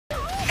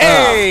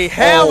Hey,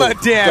 hella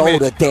damage.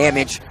 Go to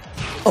damage.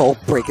 Oh,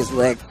 break his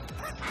leg.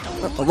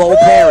 A low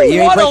parry.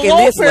 You ain't breaking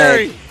this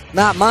leg.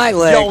 Not my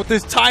leg. Yo, with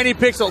this tiny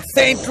pixel.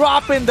 Same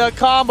drop in the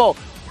combo.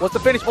 What's the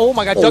finish? Oh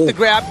my god, duck the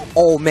grab.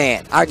 Oh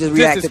man, I just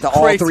reacted to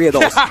all three of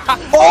those.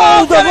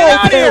 Oh, the low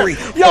parry.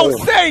 Yo,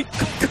 Saint.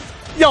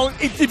 Yo,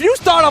 if you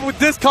start off with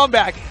this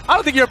comeback, I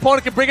don't think your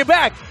opponent can bring it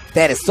back.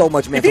 That is so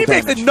much mental damage.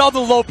 If he makes another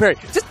low parry,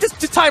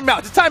 just time him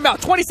out. Just time him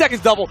out. 20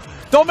 seconds double.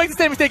 Don't make the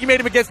same mistake you made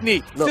him against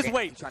Knee. Look, just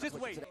wait. Just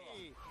wait.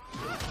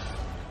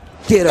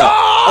 Get up.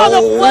 Oh,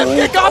 the flip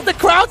kick off the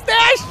crowd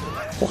stash.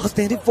 While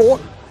standing 4.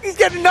 He's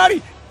getting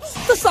nutty.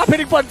 Just stop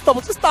hitting buttons,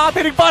 double. Just stop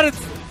hitting buttons.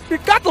 You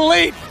got the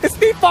lead. It's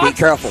Steve Fox. Be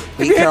careful.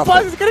 Be if careful.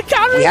 Buttons, it's gonna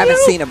counter we haven't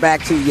seen a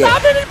back 2 yet.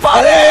 Stop hitting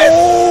buttons.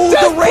 Oh,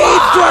 just the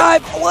rage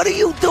drive. What are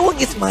you doing?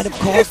 It might have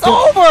cost It's him.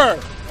 over.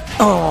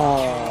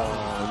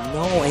 Oh,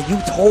 no. And you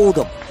told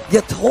him.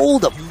 You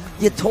told him.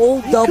 You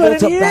told Double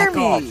to back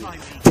off.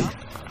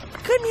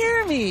 Couldn't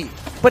hear me.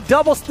 But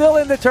Double still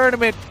in the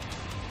tournament.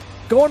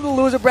 Going to the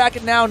loser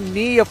bracket now.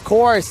 Knee, of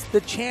course.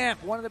 The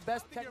champ. One of the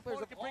best Tekken players.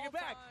 Can bring it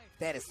back.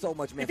 That is so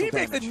much mental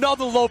damage. If he makes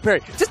another low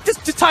parry, just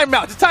time him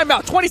out. Just time him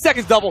out. 20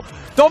 seconds double.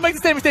 Don't make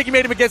the same mistake you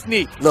made him against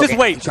Knee. Look, just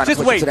wait.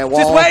 Just wait.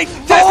 Just wait.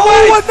 Just oh,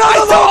 wait.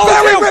 Another low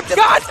parry.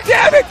 God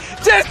damn it.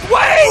 Just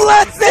wait.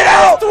 Let's it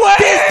out.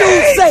 This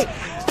dude say,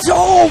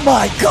 oh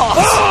my gosh.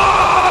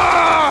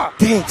 Ah!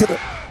 Dang,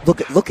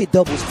 look at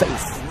Double's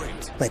face.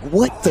 Like,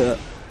 what the?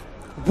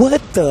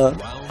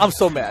 I'm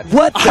so mad.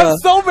 What the? I'm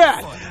so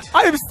mad.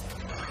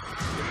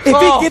 If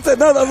he gets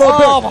another low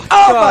parry.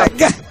 Oh my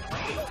god.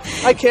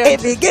 I can't.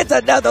 If he gets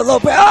another low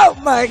parry. Oh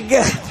my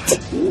god.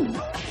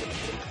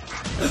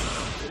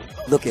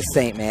 Look at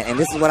Saint, man. And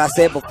this is what I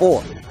said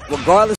before. Regardless.